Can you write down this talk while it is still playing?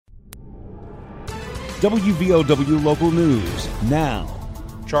WVOW Local News now.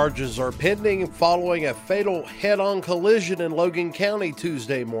 Charges are pending following a fatal head-on collision in Logan County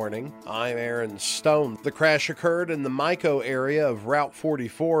Tuesday morning. I'm Aaron Stone. The crash occurred in the Mico area of Route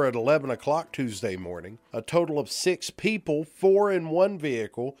 44 at 11 o'clock Tuesday morning. A total of 6 people, 4 in one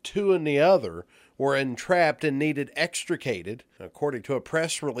vehicle, 2 in the other, were entrapped and needed extricated. According to a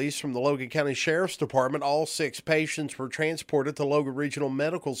press release from the Logan County Sheriff's Department, all 6 patients were transported to Logan Regional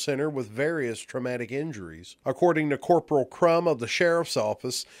Medical Center with various traumatic injuries. According to Corporal Crum of the Sheriff's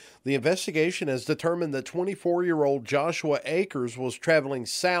Office, the investigation has determined that 24-year-old Joshua Akers was traveling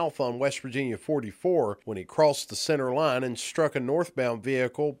south on West Virginia 44 when he crossed the center line and struck a northbound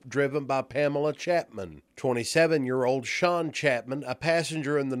vehicle driven by Pamela Chapman. 27-year-old Sean Chapman, a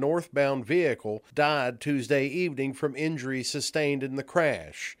passenger in the northbound vehicle, died Tuesday evening from injuries sustained in the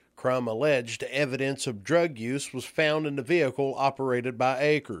crash. Crum alleged evidence of drug use was found in the vehicle operated by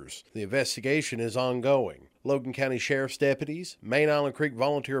Akers. The investigation is ongoing. Logan County Sheriff's deputies, Main Island Creek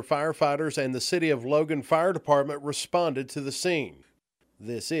volunteer firefighters, and the City of Logan Fire Department responded to the scene.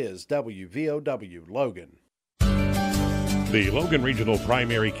 This is WVOW Logan. The Logan Regional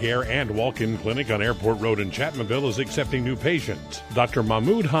Primary Care and Walk-In Clinic on Airport Road in Chapmanville is accepting new patients. Dr.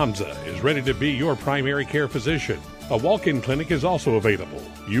 Mahmoud Hamza is ready to be your primary care physician. A walk-in clinic is also available.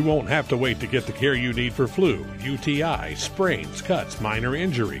 You won't have to wait to get the care you need for flu, UTI, sprains, cuts, minor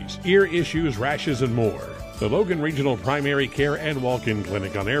injuries, ear issues, rashes, and more. The Logan Regional Primary Care and Walk-In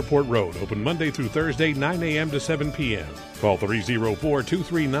Clinic on Airport Road, open Monday through Thursday, 9 a.m. to 7 p.m. Call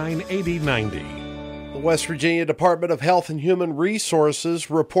 304-239-8090. The West Virginia Department of Health and Human Resources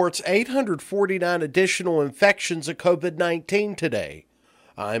reports 849 additional infections of COVID-19 today.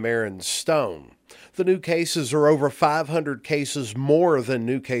 I'm Aaron Stone. The new cases are over 500 cases more than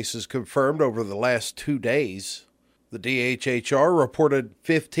new cases confirmed over the last 2 days. The DHHR reported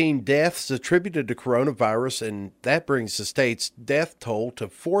 15 deaths attributed to coronavirus, and that brings the state's death toll to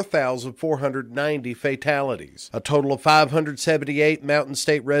 4,490 fatalities. A total of 578 Mountain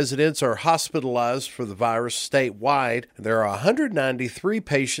State residents are hospitalized for the virus statewide. There are 193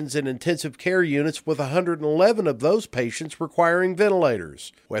 patients in intensive care units, with 111 of those patients requiring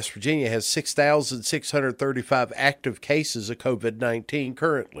ventilators. West Virginia has 6,635 active cases of COVID-19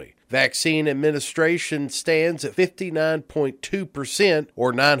 currently. Vaccine administration stands at 59.2%,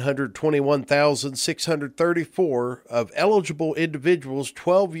 or 921,634 of eligible individuals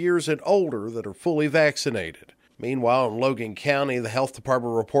 12 years and older that are fully vaccinated. Meanwhile, in Logan County, the health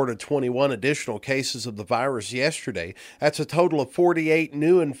department reported 21 additional cases of the virus yesterday. That's a total of 48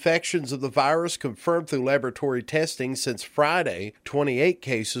 new infections of the virus confirmed through laboratory testing since Friday. 28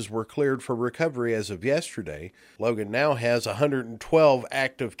 cases were cleared for recovery as of yesterday. Logan now has 112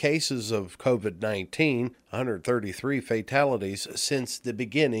 active cases of COVID-19, 133 fatalities since the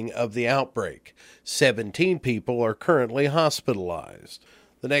beginning of the outbreak. 17 people are currently hospitalized.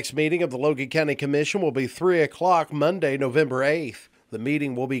 The next meeting of the Logan County Commission will be 3 o'clock Monday, November 8th. The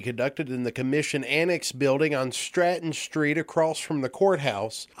meeting will be conducted in the Commission Annex building on Stratton Street across from the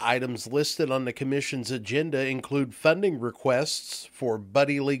courthouse. Items listed on the Commission's agenda include funding requests for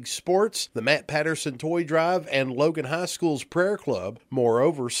Buddy League Sports, the Matt Patterson Toy Drive, and Logan High School's Prayer Club.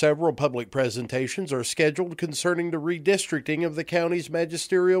 Moreover, several public presentations are scheduled concerning the redistricting of the county's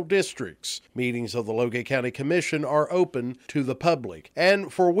magisterial districts. Meetings of the Logan County Commission are open to the public.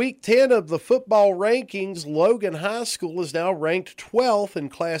 And for Week 10 of the football rankings, Logan High School is now ranked 12th in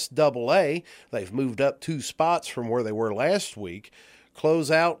Class AA. They've moved up 2 spots from where they were last week.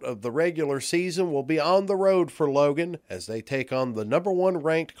 Closeout of the regular season will be on the road for Logan as they take on the number 1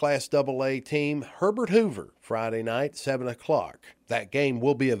 ranked Class AA team, Herbert Hoover, Friday night, 7 o'clock. That game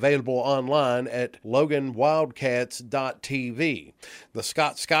will be available online at loganwildcats.tv. The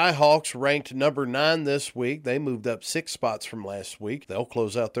Scott Skyhawks ranked number 9 this week. They moved up 6 spots from last week. They'll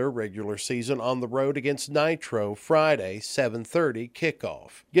close out their regular season on the road against Nitro Friday, 7:30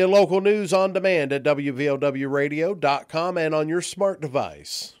 kickoff. Get local news on demand at WVOWradio.com and on your smart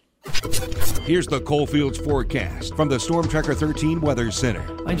device. Here's the Coalfields forecast from the Storm Tracker 13 Weather Center.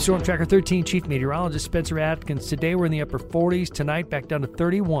 I'm Storm Tracker 13 Chief Meteorologist Spencer Atkins. Today we're in the upper 40s, tonight back down to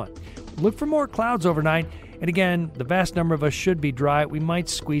 31. Look for more clouds overnight, and again, the vast number of us should be dry. We might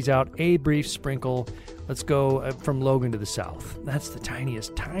squeeze out a brief sprinkle. Let's go from Logan to the south. That's the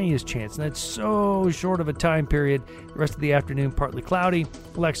tiniest chance, and that's so short of a time period. The rest of the afternoon, partly cloudy.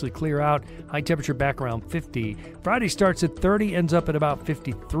 We'll actually clear out. High temperature back around 50. Friday starts at 30, ends up at about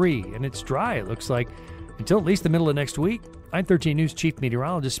 53, and it's dry, it looks like, until at least the middle of next week. I'm 13 News Chief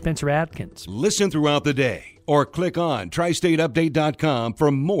Meteorologist Spencer Atkins. Listen throughout the day or click on tristateupdate.com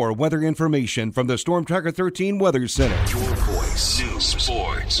for more weather information from the Storm Tracker 13 Weather Center. Your voice. voice. News,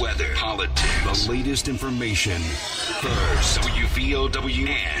 sports, weather, politics, the latest information. First, WVOW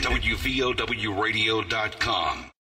and WVOWradio.com.